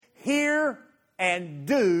hear and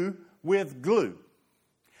do with glue.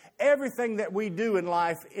 Everything that we do in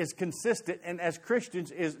life is consistent, and as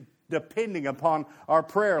Christians is depending upon our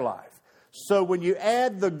prayer life. So when you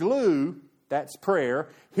add the glue, that's prayer,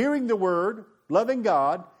 hearing the word, loving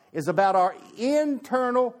God, is about our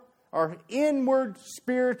internal, our inward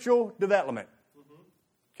spiritual development.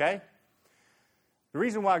 Okay? The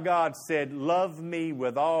reason why God said, love me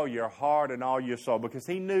with all your heart and all your soul, because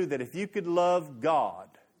He knew that if you could love God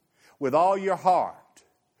with all your heart,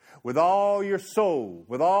 with all your soul,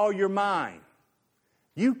 with all your mind,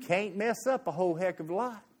 you can't mess up a whole heck of a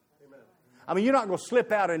lot. I mean, you're not going to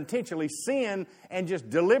slip out and intentionally sin and just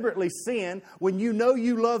deliberately sin when you know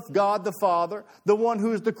you love God the Father, the one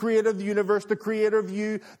who is the creator of the universe, the creator of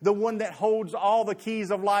you, the one that holds all the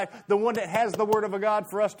keys of life, the one that has the Word of God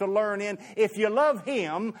for us to learn in. If you love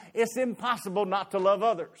Him, it's impossible not to love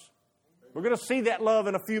others. We're going to see that love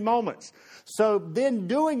in a few moments. So then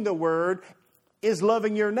doing the Word is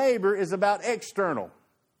loving your neighbor is about external.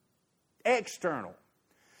 External.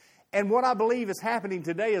 And what I believe is happening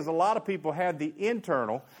today is a lot of people have the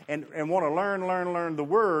internal and want to learn the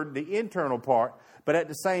Word, the internal part, but at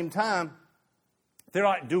the same time, they're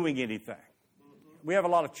not doing anything. We have a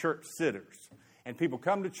lot of church sitters. And people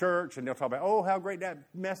come to church and they'll talk about, oh, how great that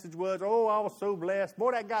message was. Oh, I was so blessed.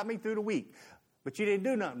 Boy, that got me through the week. But you didn't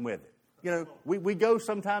do nothing with it. You know, we go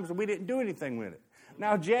sometimes and we didn't do anything with it.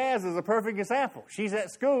 Now, Jazz is a perfect example. She's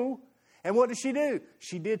at school, and what did she do?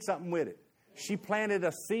 She did something with it. She planted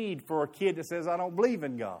a seed for a kid that says, I don't believe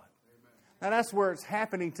in God. Now, that's where it's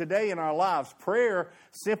happening today in our lives. Prayer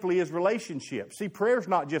simply is relationship. See, prayer is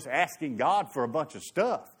not just asking God for a bunch of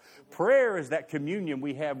stuff. Prayer is that communion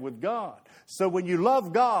we have with God. So when you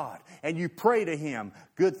love God and you pray to Him,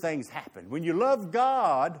 good things happen. When you love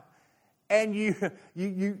God and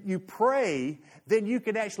you pray, then you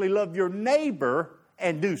can actually love your neighbor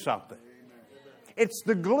and do something. It's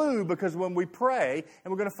the glue, because when we pray,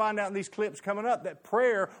 and we're going to find out in these clips coming up, that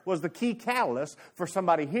prayer was the key catalyst for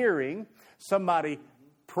somebody hearing, somebody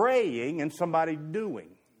praying, and somebody doing.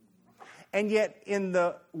 And yet, in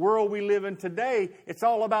the world we live in today, it's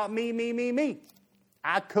all about me, me, me, me.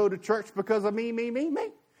 I go to church because of me, me, me, me.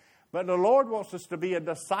 But the Lord wants us to be a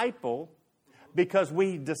disciple because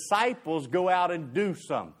we disciples go out and do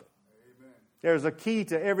something. Amen. There's a key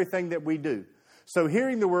to everything that we do. So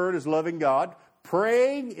hearing the Word is loving God.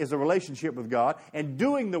 Praying is a relationship with God, and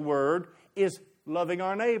doing the Word is loving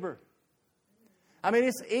our neighbor. I mean,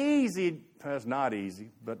 it's easy. Well, it's not easy,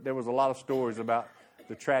 but there was a lot of stories about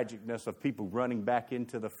the tragicness of people running back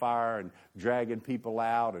into the fire and dragging people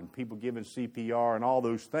out and people giving CPR and all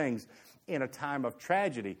those things in a time of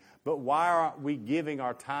tragedy. But why aren't we giving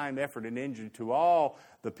our time, effort, and energy to all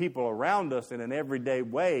the people around us in an everyday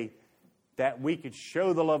way that we could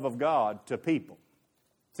show the love of God to people?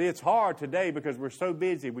 See, it's hard today because we're so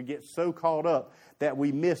busy, we get so caught up that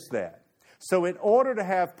we miss that. So in order to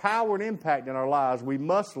have power and impact in our lives, we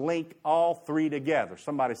must link all three together.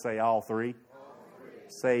 Somebody say all three. All three.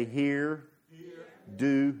 Say hear,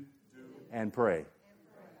 do, and pray.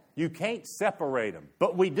 You can't separate them,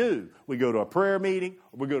 but we do. We go to a prayer meeting,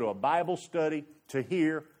 we go to a Bible study to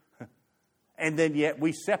hear, and then yet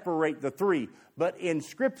we separate the three. But in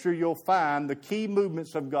Scripture, you'll find the key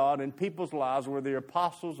movements of God in people's lives were the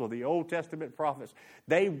apostles or the Old Testament prophets.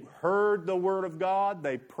 They heard the Word of God,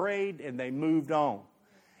 they prayed, and they moved on.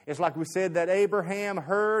 It's like we said that Abraham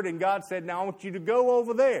heard, and God said, now I want you to go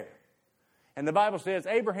over there. And the Bible says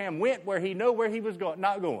Abraham went where he knew where he was going,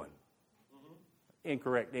 not going.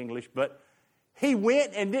 Incorrect English, but he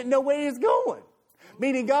went and didn't know where he was going.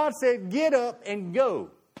 Meaning God said, get up and go.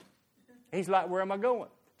 He's like, where am I going?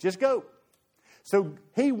 Just go. So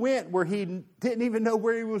he went where he didn't even know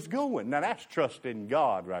where he was going. Now that's trusting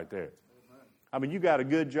God right there. I mean, you got a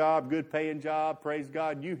good job, good paying job, praise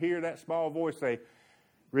God. You hear that small voice say,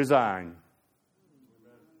 resign.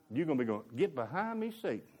 You're going to be going, get behind me,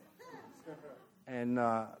 Satan. And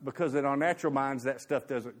because in our natural minds, that stuff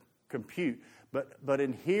doesn't compute. But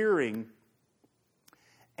in hearing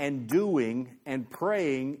and doing and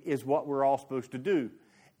praying is what we're all supposed to do.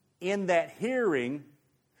 In that hearing,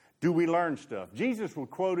 do we learn stuff? Jesus was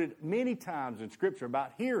quoted many times in Scripture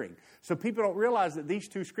about hearing. So people don't realize that these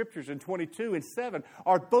two Scriptures in 22 and 7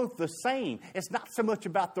 are both the same. It's not so much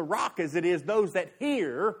about the rock as it is those that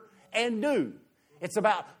hear and do. It's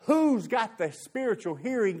about who's got the spiritual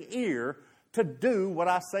hearing ear to do what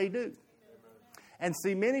I say do. And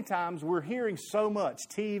see, many times we're hearing so much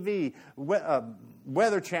TV,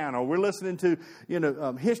 Weather Channel. We're listening to,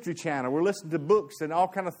 History Channel. We're listening to books and all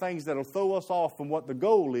kind of things that'll throw us off from what the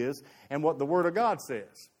goal is and what the Word of God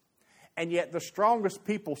says. And yet the strongest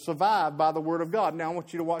people survive by the word of God. Now I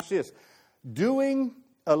want you to watch this. Doing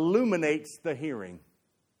illuminates the hearing.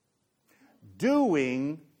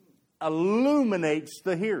 Doing illuminates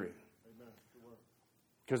the hearing.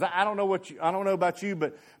 Because I don't know about you,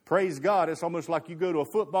 but praise God, it's almost like you go to a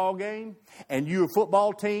football game and you're a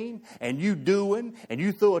football team and you doing and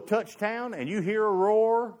you throw a touchdown and you hear a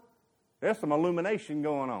roar. There's some illumination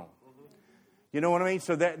going on. You know what I mean?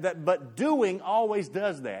 So but doing always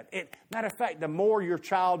does that. Matter of fact, the more your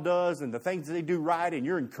child does and the things that they do right and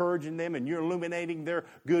you're encouraging them and you're illuminating their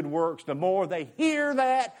good works, the more they hear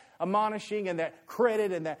that admonishing and that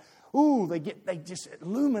credit and that, they just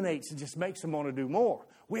illuminates and just makes them want to do more.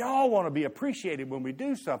 We all want to be appreciated when we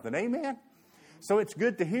do something. Amen? So it's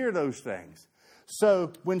good to hear those things.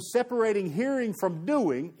 So when separating hearing from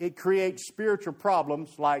doing, it creates spiritual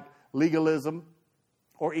problems like legalism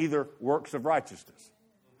or either works of righteousness.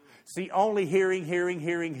 See, only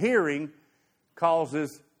hearing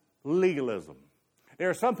causes legalism. There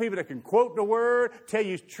are some people that can quote the word, tell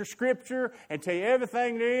you scripture, and tell you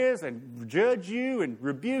everything there is, and judge you and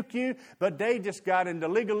rebuke you, but they just got into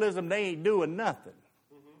legalism. They ain't doing nothing.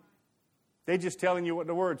 They're just telling you what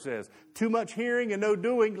the word says. Too much hearing and no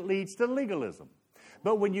doing leads to legalism.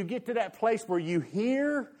 But when you get to that place where you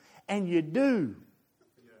hear and you do,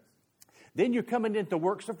 then you're coming into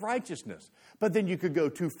works of righteousness. But then you could go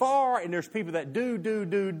too far, and there's people that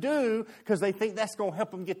do, because they think that's going to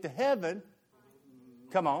help them get to heaven.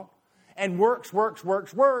 Come on. And works.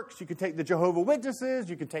 You can take the Jehovah's Witnesses,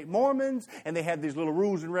 you can take Mormons, and they have these little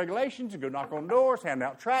rules and regulations. You go knock on doors, hand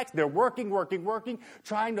out tracts. They're working,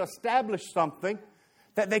 trying to establish something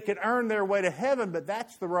that they can earn their way to heaven, but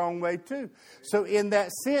that's the wrong way too. So in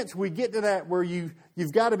that sense, we get to that where you've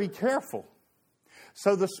got to be careful.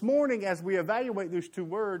 So this morning, as we evaluate those two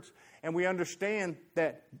words, and we understand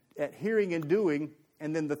that at hearing and doing,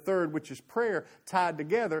 and then the third, which is prayer, tied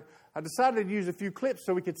together, I decided to use a few clips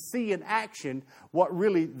so we could see in action what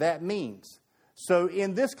really that means. So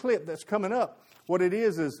in this clip that's coming up, what it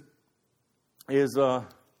is their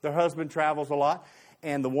husband travels a lot,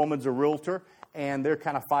 and the woman's a realtor, and they're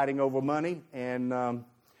kind of fighting over money, and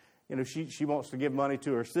she wants to give money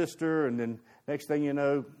to her sister, and then next thing you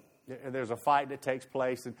know, there's a fight that takes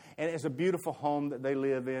place, and it's a beautiful home that they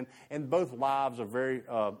live in, and both lives are very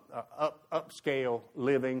upscale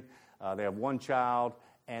living. They have one child,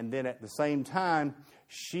 and then at the same time,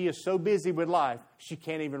 she is so busy with life, she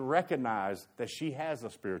can't even recognize that she has a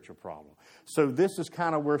spiritual problem. So this is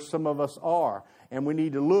kind of where some of us are, and we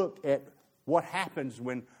need to look at what happens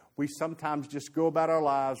when we sometimes just go about our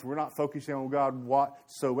lives, we're not focusing on God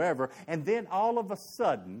whatsoever, and then all of a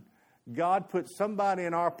sudden, God puts somebody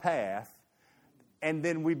in our path, and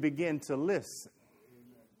then we begin to listen.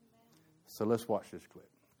 So let's watch this clip.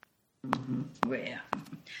 Well,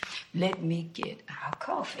 let me get our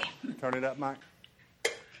coffee. Turn it up, Mike.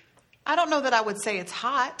 I don't know that I would say it's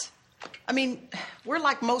hot. I mean, we're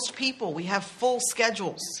like most people. We have full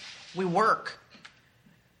schedules. We work.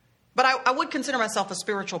 But I would consider myself a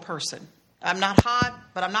spiritual person. I'm not hot,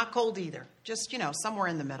 but I'm not cold either. Just, somewhere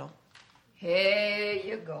in the middle. Here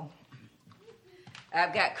you go.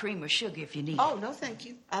 I've got cream or sugar if you need it. Oh, no, thank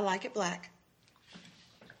you. I like it black.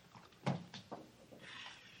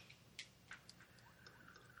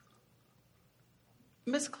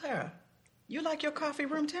 Miss Clara, you like your coffee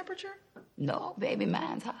room temperature? No, baby,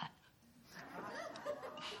 mine's hot.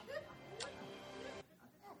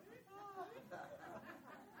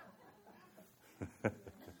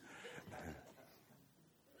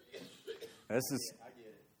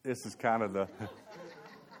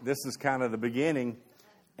 This is kind of the beginning,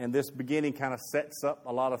 and this beginning kind of sets up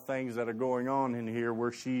a lot of things that are going on in here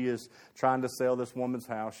where she is trying to sell this woman's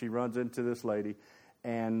house. She runs into this lady,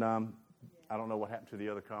 and I don't know what happened to the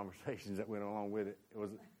other conversations that went along with it.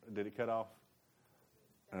 Did it cut off?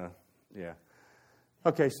 Yeah.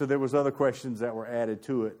 Okay, so there was other questions that were added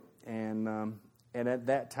to it, and at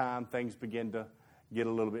that time things begin to get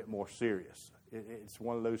a little bit more serious. It's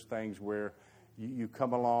one of those things where you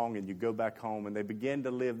come along and you go back home and they begin to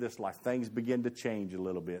live this life. Things begin to change a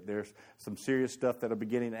little bit. There's some serious stuff that are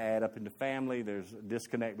beginning to add up in the family. There's a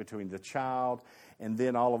disconnect between the child. And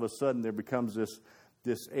then all of a sudden there becomes this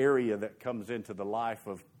area that comes into the life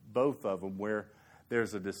of both of them where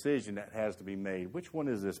there's a decision that has to be made. Which one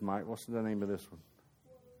is this, Mike? What's the name of this one?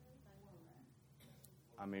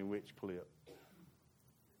 I mean, which clip?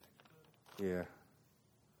 Yeah.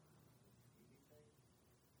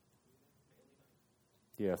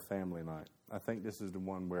 Yeah, family night. I think this is the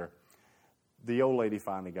one where the old lady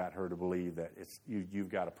finally got her to believe that you've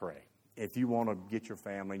got to pray. If you want to get your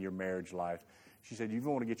family and your marriage life, she said, if you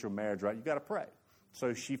want to get your marriage right, you've got to pray.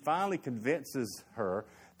 So she finally convinces her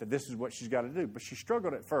that this is what she's got to do. But she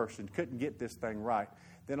struggled at first and couldn't get this thing right.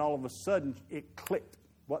 Then all of a sudden, it clicked.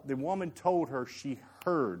 What the woman told her, she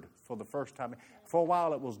heard for the first time. For a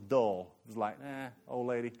while, it was dull. It was like, old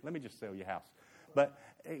lady, let me just sell your house. But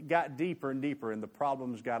it got deeper and deeper, and the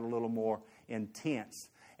problems got a little more intense.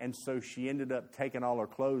 And so she ended up taking all her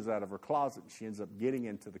clothes out of her closet. She ends up getting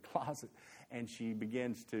into the closet, and she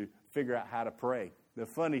begins to figure out how to pray. The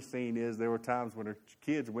funny scene is there were times when her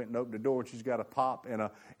kids went and opened the door, and she's got a pop and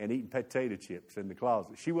eating potato chips in the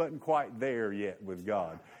closet. She wasn't quite there yet with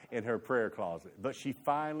God in her prayer closet. But she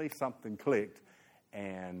finally, something clicked,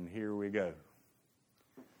 and here we go.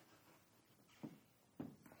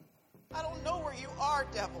 I don't know where you are,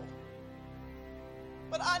 devil,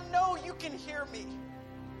 but I know you can hear me.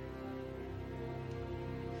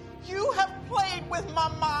 You have played with my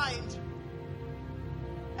mind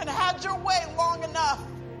and had your way long enough.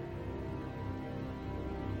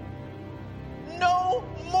 No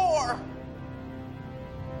more.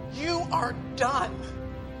 You are done.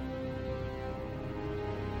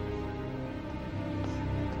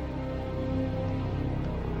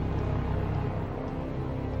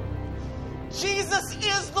 Jesus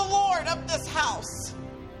is the Lord of this house.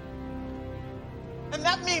 And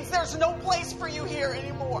that means there's no place for you here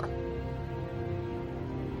anymore.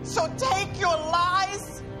 So take your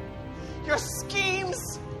lies, your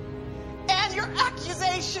schemes, and your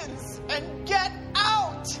accusations and get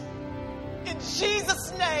out in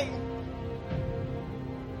Jesus' name.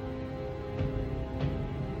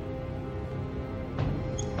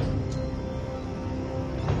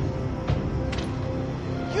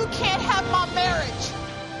 You can't have my marriage.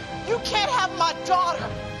 You can't have my daughter.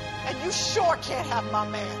 And you sure can't have my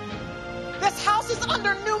man. This house is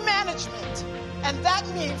under new management. And that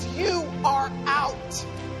means you are out.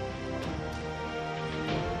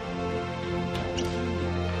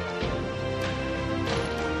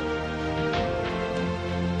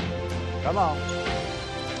 Come on.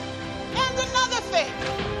 And another thing.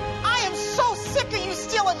 I am so sick of you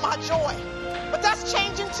stealing my joy. But that's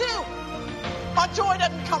changing too. My joy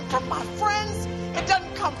doesn't come from my friends. It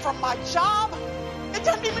doesn't come from my job. It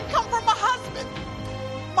doesn't even come from my husband.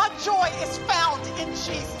 My joy is found in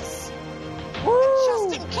Jesus.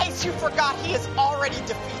 Just in case you forgot, he has already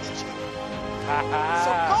defeated you.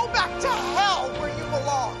 So go back to hell where you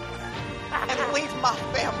belong and leave my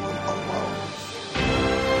family alone.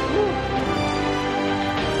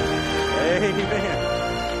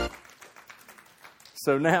 Amen.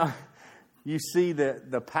 So now you see that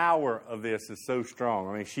the power of this is so strong.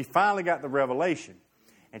 I mean, she finally got the revelation.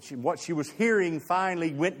 And what she was hearing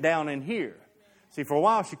finally went down in here. See, for a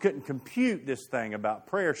while she couldn't compute this thing about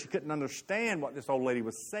prayer. She couldn't understand what this old lady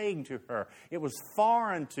was saying to her. It was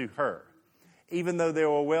foreign to her. Even though they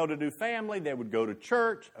were a well-to-do family, they would go to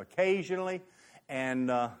church occasionally. And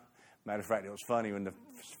matter of fact, it was funny when the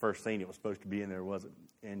first scene it was supposed to be in there wasn't.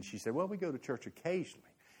 And she said, well, we go to church occasionally.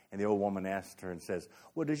 And the old woman asked her and says,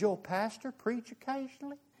 well, does your pastor preach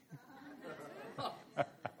occasionally?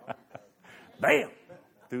 Bam!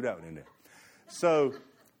 Threw that one in there. So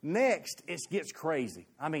next, it gets crazy.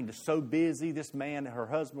 I mean, they're so busy. This man, her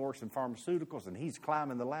husband works in pharmaceuticals, and he's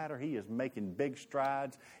climbing the ladder. He is making big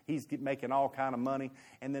strides. He's making all kind of money.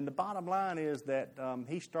 And then the bottom line is that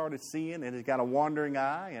he started seeing, and he's got a wandering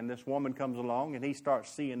eye, and this woman comes along, and he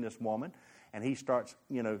starts seeing this woman, and he starts,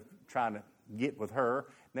 trying to get with her.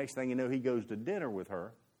 Next thing you know, he goes to dinner with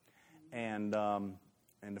her. And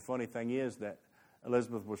the funny thing is that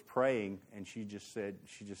Elizabeth was praying, and she just said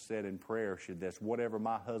in prayer, whatever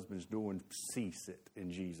my husband's doing, cease it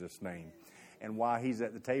in Jesus' name. And while he's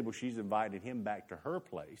at the table, she's invited him back to her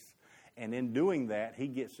place. And in doing that, he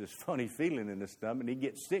gets this funny feeling in his stomach, and he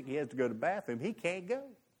gets sick. He has to go to the bathroom. He can't go.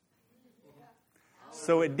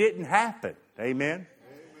 So it didn't happen. Amen?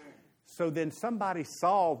 So then somebody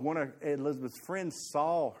one of Elizabeth's friends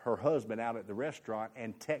saw her husband out at the restaurant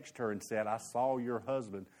and texted her and said, I saw your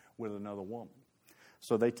husband with another woman.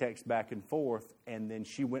 So they text back and forth, and then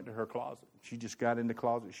she went to her closet. She just got in the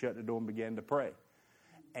closet, shut the door, and began to pray.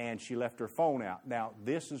 And she left her phone out. Now,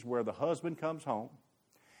 this is where the husband comes home,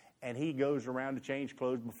 and he goes around to change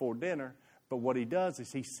clothes before dinner. But what he does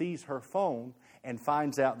is he sees her phone and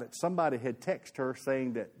finds out that somebody had texted her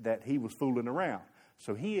saying that he was fooling around.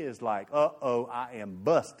 So he is like, uh-oh, I am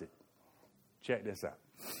busted. Check this out.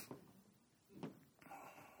 A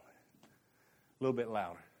little bit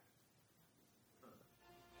louder.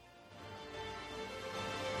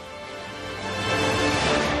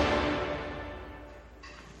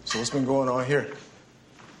 So what's been going on here?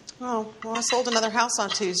 Oh, well, I sold another house on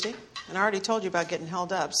Tuesday, and I already told you about getting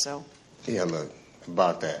held up, so. Yeah, look,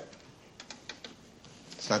 about that.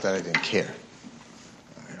 It's not that I didn't care.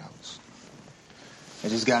 I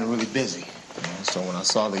just gotten really busy. You know? So when I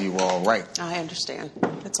saw that you were all right. I understand.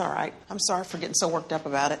 It's all right. I'm sorry for getting so worked up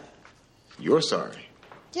about it. You're sorry?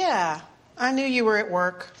 Yeah. I knew you were at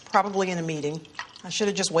work, probably in a meeting. I should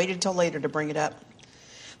have just waited till later to bring it up.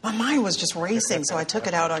 My mind was just racing, so I took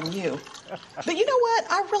it out on you. But you know what?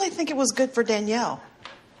 I really think it was good for Danielle.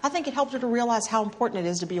 I think it helped her to realize how important it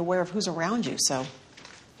is to be aware of who's around you, so.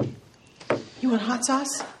 You want hot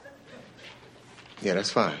sauce? Yeah,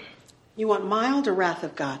 that's fine. You want mild or wrath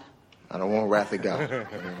of God? I don't want wrath of God.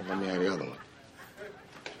 Let me have the other one.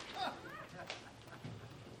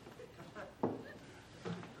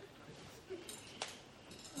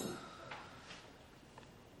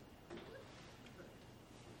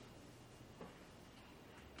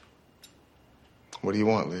 What do you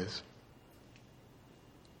want, Liz?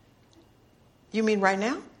 You mean right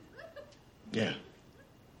now? Yeah.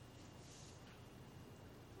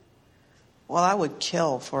 Well, I would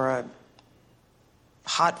kill for a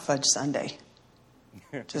hot fudge sundae.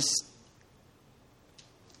 Just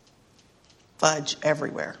fudge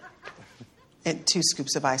everywhere. And 2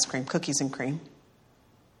 scoops of ice cream, cookies and cream.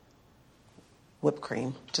 Whipped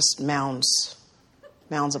cream, just mounds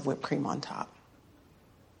of whipped cream on top.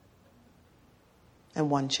 And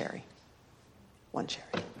 1 cherry. 1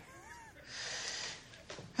 cherry.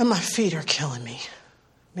 And my feet are killing me.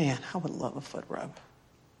 Man, I would love a foot rub.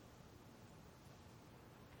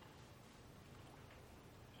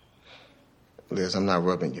 Liz, I'm not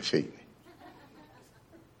rubbing your feet.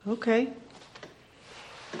 Okay.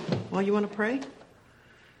 Well, you want to pray?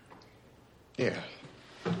 Yeah.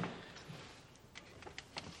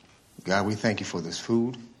 God, we thank you for this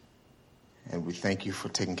food, and we thank you for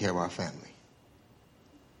taking care of our family.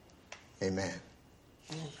 Amen.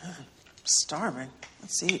 I'm starving.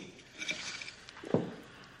 Let's eat.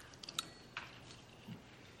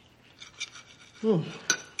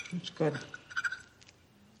 It's good.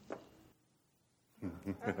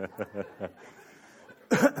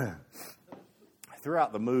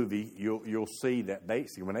 Throughout the movie, you'll see that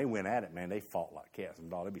basically when they went at it, man, they fought like cats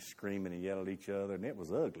and dogs. They'd be screaming and yelling at each other, and it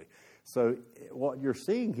was ugly. So what you're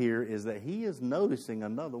seeing here is that he is noticing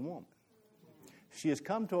another woman. She has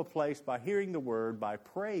come to a place by hearing the word, by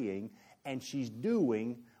praying, and she's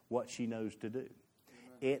doing what she knows to do.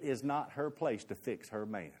 It is not her place to fix her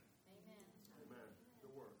man.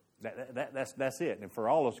 That's it. And for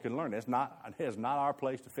all of us can learn, it's not our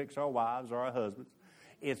place to fix our wives or our husbands.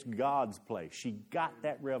 It's God's place. She got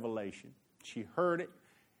that revelation. She heard it,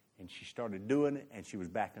 and she started doing it, and she was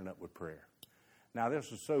backing it up with prayer. Now,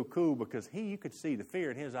 this was so cool because you could see the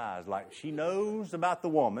fear in his eyes. Like, she knows about the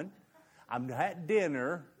woman. I'm at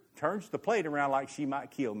dinner, turns the plate around like she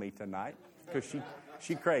might kill me tonight because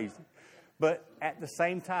she crazy. But at the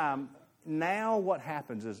same time, now what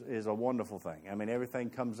happens is a wonderful thing. I mean,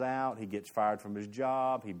 everything comes out. He gets fired from his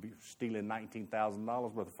job. He's stealing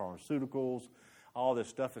 $19,000 worth of pharmaceuticals. All this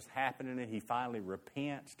stuff is happening, and he finally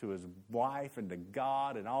repents to his wife and to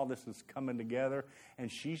God, and all this is coming together.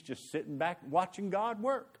 And she's just sitting back watching God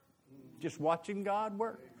work, just watching God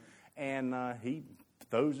work. And he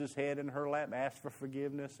throws his head in her lap, asks for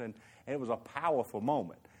forgiveness, and it was a powerful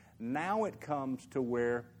moment. Now it comes to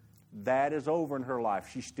where that is over in her life.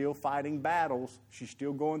 She's still fighting battles. She's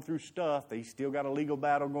still going through stuff. They still got a legal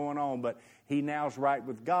battle going on, but he now's right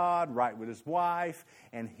with God, right with his wife,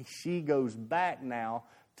 and she goes back now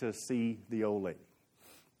to see the old lady.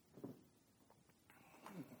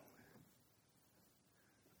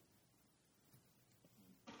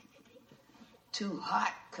 Two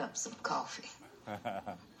hot cups of coffee.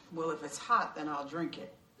 Well, if it's hot, then I'll drink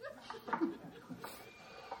it.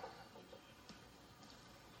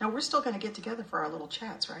 Now, we're still going to get together for our little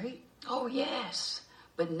chats, right? Oh, yes.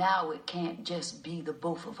 But now it can't just be the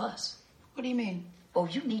both of us. What do you mean? Oh,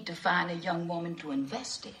 you need to find a young woman to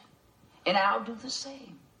invest in. And I'll do the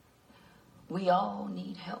same. We all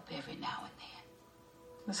need help every now and then.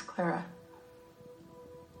 Miss Clara,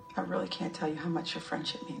 I really can't tell you how much your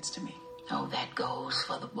friendship means to me. Oh, that goes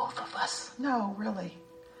for the both of us. No, really.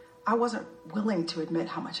 I wasn't willing to admit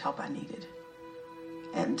how much help I needed.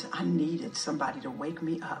 And I needed somebody to wake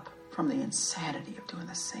me up from the insanity of doing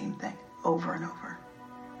the same thing over and over.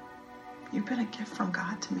 You've been a gift from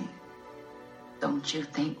God to me. Don't you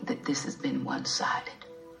think that this has been one-sided?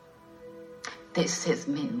 This has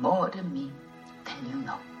meant more to me than you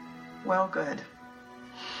know. Well, good.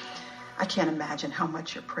 I can't imagine how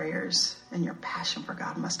much your prayers and your passion for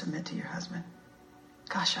God must have meant to your husband.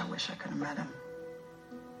 Gosh, I wish I could have met him.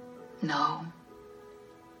 No.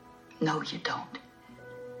 No, you don't.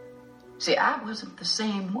 See, I wasn't the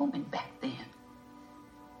same woman back then.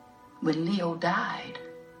 When Leo died,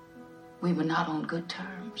 we were not on good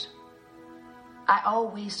terms. I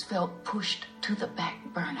always felt pushed to the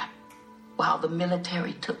back burner while the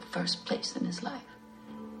military took first place in his life.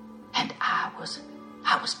 And I was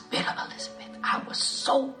bitter, Elizabeth. I was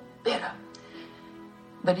so bitter.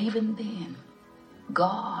 But even then,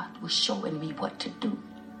 God was showing me what to do.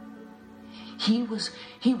 He was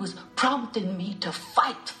prompting me to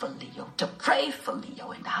fight for Leo, to pray for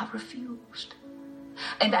Leo, and I refused.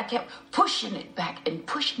 And I kept pushing it back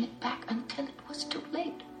until it was too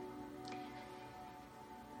late.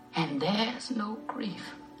 And there's no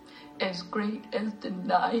grief as great as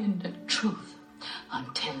denying the truth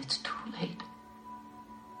until it's too late.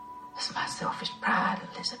 It's my selfish pride,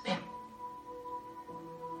 Elizabeth.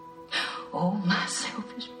 Oh, my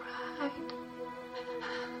selfish pride.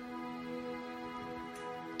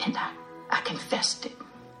 And I confessed it.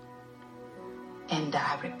 And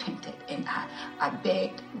I repented. And I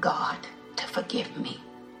begged God to forgive me.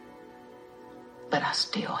 But I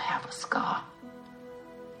still have a scar.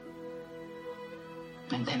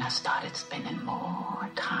 And then I started spending more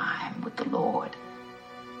time with the Lord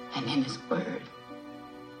and in His Word.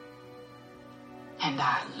 And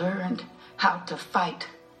I learned how to fight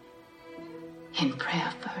in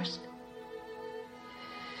prayer first.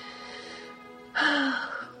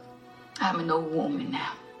 I'm an old woman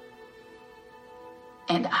now.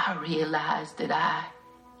 And I realized that I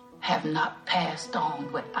have not passed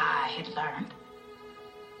on what I had learned.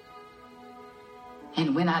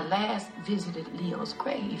 And when I last visited Leo's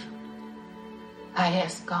grave, I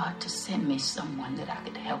asked God to send me someone that I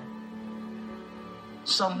could help.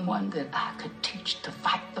 Someone that I could teach to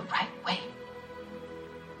fight the right way.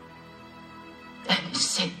 And He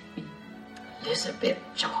sent me Elizabeth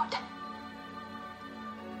Jordan.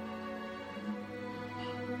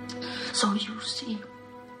 So you see,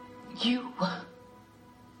 you were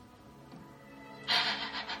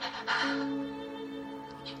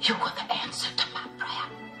the answer to my prayer.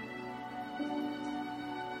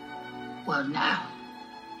 Well, now,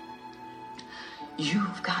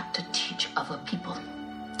 you've got to teach other people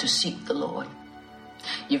to seek the Lord.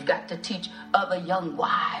 You've got to teach other young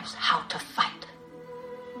wives how to fight.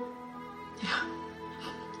 Yeah,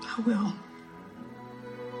 I will.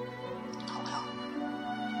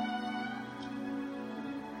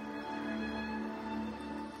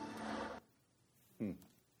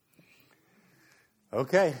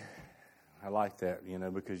 Okay. I like that,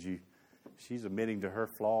 because she's admitting to her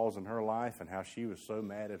flaws in her life and how she was so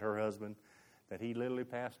mad at her husband that he literally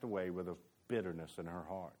passed away with a bitterness in her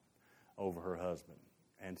heart over her husband.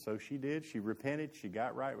 And so she did. She repented. She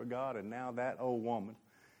got right with God. And now that old woman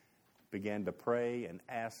began to pray and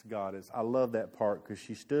ask God. I love that part because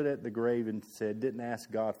she stood at the grave and didn't ask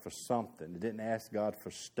God for something. Didn't ask God for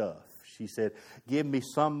stuff. She said, give me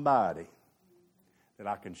somebody that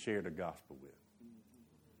I can share the gospel with.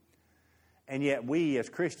 And yet we as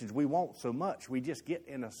Christians, we want so much. We just get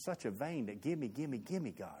in such a vein that give me,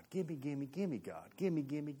 God. Give me, God. Give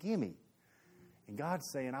me. And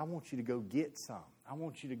God's saying, I want you to go get some. I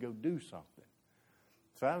want you to go do something.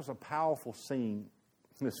 So that was a powerful scene.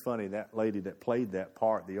 It's funny, that lady that played that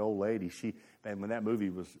part, the old lady, when that movie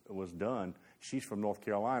was done, she's from North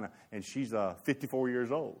Carolina, and she's 54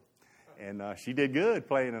 years old. And she did good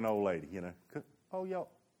playing an old lady, Oh, y'all.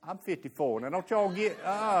 I'm 54. Now, don't y'all get,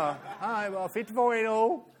 all right, well, 54 ain't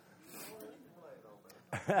old.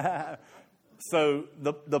 So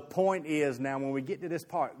the point is now when we get to this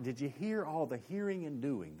part, did you hear all the hearing and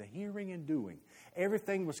doing? The hearing and doing.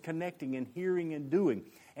 Everything was connecting in hearing and doing.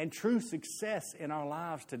 And true success in our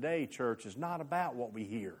lives today, church, is not about what we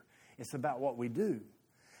hear. It's about what we do.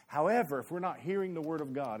 However, if we're not hearing the Word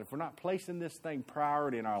of God, if we're not placing this thing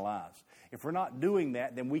priority in our lives, if we're not doing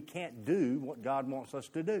that, then we can't do what God wants us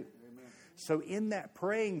to do. Amen. So in that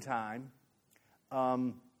praying time,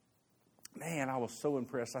 man, I was so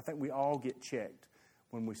impressed. I think we all get checked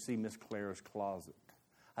when we see Miss Clara's closet.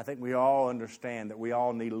 I think we all understand that we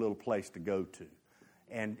all need a little place to go to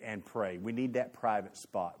and pray. We need that private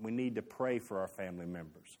spot. We need to pray for our family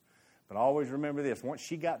members. But always remember this, once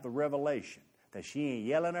she got the revelation that she ain't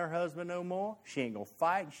yelling at her husband no more, she ain't going to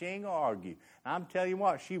fight, she ain't going to argue. I'm telling you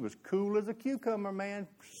what, she was cool as a cucumber, man,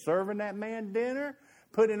 serving that man dinner,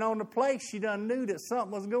 putting it on the plate. She done knew that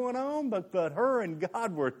something was going on, but her and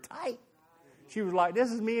God were tight. She was like, this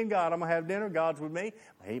is me and God. I'm going to have dinner. God's with me.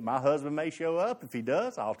 Hey, my husband may show up. If he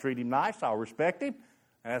does, I'll treat him nice. I'll respect him.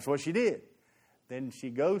 And that's what she did. Then she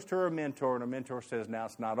goes to her mentor, and her mentor says, now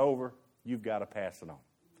it's not over. You've got to pass it on.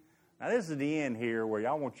 Now, this is the end here where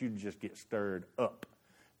y'all want you to just get stirred up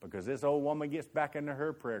because this old woman gets back into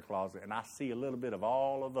her prayer closet, and I see a little bit of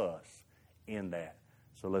all of us in that.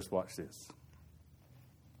 So let's watch this.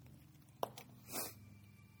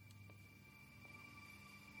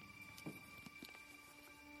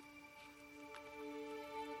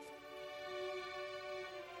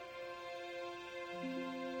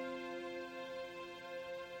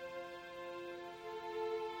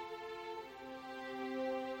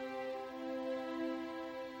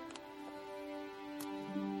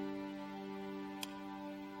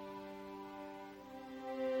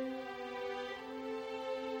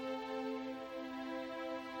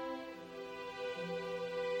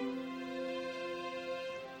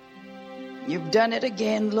 You've done it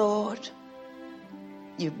again, Lord.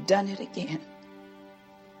 You've done it again.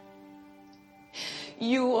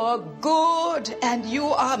 You are good and you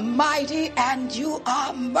are mighty and you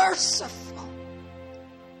are merciful.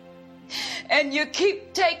 And you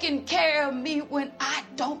keep taking care of me when I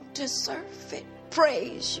don't deserve it.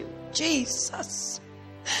 Praise you, Jesus.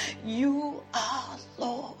 You are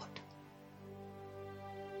Lord.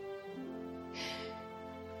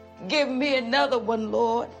 Give me another one,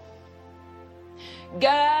 Lord.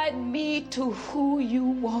 Guide me to who you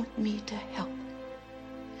want me to help.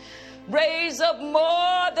 Raise up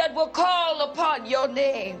more that will call upon your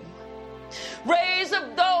name. Raise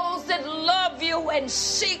up those that love you and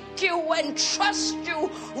seek you and trust you.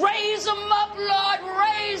 Raise them up, Lord.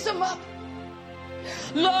 Raise them up.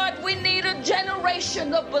 Lord, we need a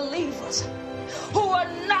generation of believers who are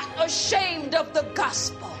not ashamed of the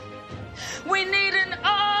gospel. We need an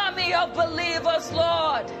army of believers,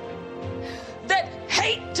 Lord, that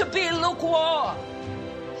hate to be lukewarm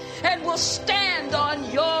and will stand on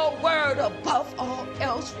your word above all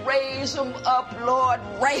else. Raise them up, Lord.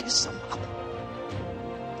 Raise them up.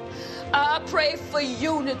 I pray for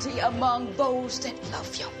unity among those that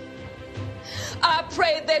love you. I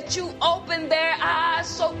pray that you open their eyes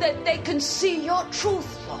so that they can see your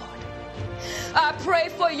truth, Lord. I pray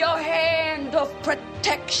for your hand of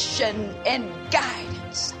protection and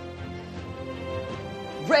guidance.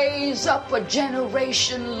 Raise up a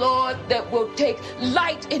generation, Lord, that will take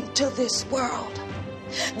light into this world,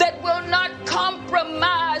 that will not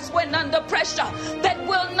compromise when under pressure, that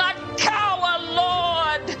will not cower,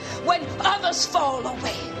 Lord, when others fall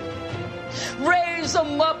away. Raise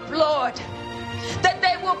them up, Lord, that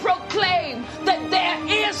they will proclaim that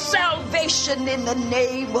there is salvation in the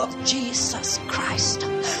name of Jesus Christ.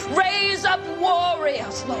 Raise up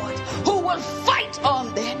warriors, Lord, who will fight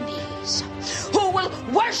on their knees, who will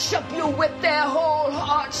worship you with their whole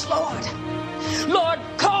hearts, Lord. Lord,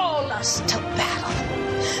 call us to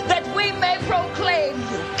battle, that we may proclaim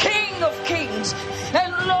you King of kings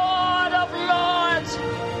and Lord of lords.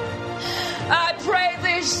 I pray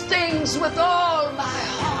these things with all my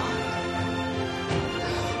heart.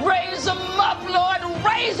 Raise them up, Lord,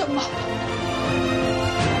 raise them up.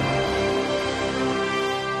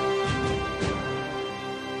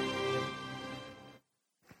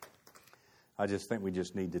 I just think we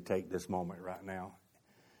just need to take this moment right now.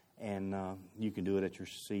 And you can do it at your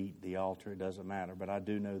seat, the altar, it doesn't matter. But I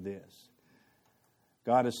do know this.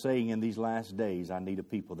 God is saying in these last days, I need a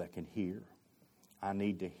people that can hear. I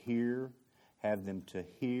need to hear, have them to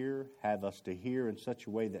hear, have us to hear in such a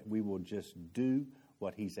way that we will just do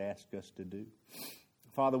what He's asked us to do.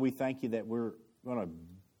 Father, we thank you that we're going to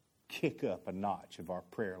kick up a notch of our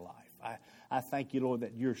prayer life. I thank you, Lord,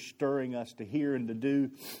 that you're stirring us to hear and to do.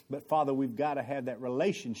 But, Father, we've got to have that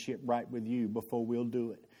relationship right with you before we'll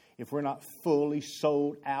do it. If we're not fully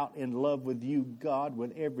sold out in love with you, God,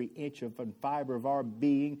 with every inch of and fiber of our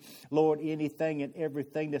being, Lord, anything and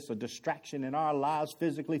everything that's a distraction in our lives,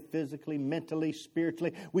 physically, mentally,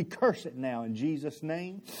 spiritually, we curse it now in Jesus'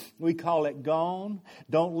 name. We call it gone.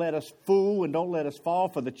 Don't let us fool and don't let us fall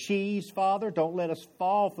for the cheese, Father. Don't let us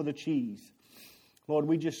fall for the cheese. Lord,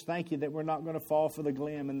 we just thank you that we're not going to fall for the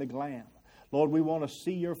glim and the glam. Lord, we want to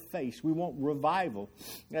see your face. We want revival.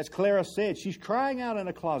 As Clara said, she's crying out in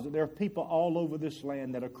a closet. There are people all over this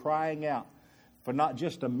land that are crying out for not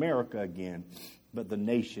just America again, but the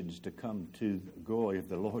nations to come to the glory of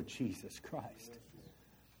the Lord Jesus Christ.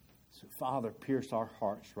 So, Father, pierce our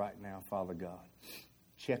hearts right now, Father God.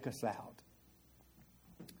 Check us out.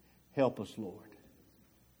 Help us, Lord.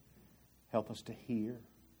 Help us to hear.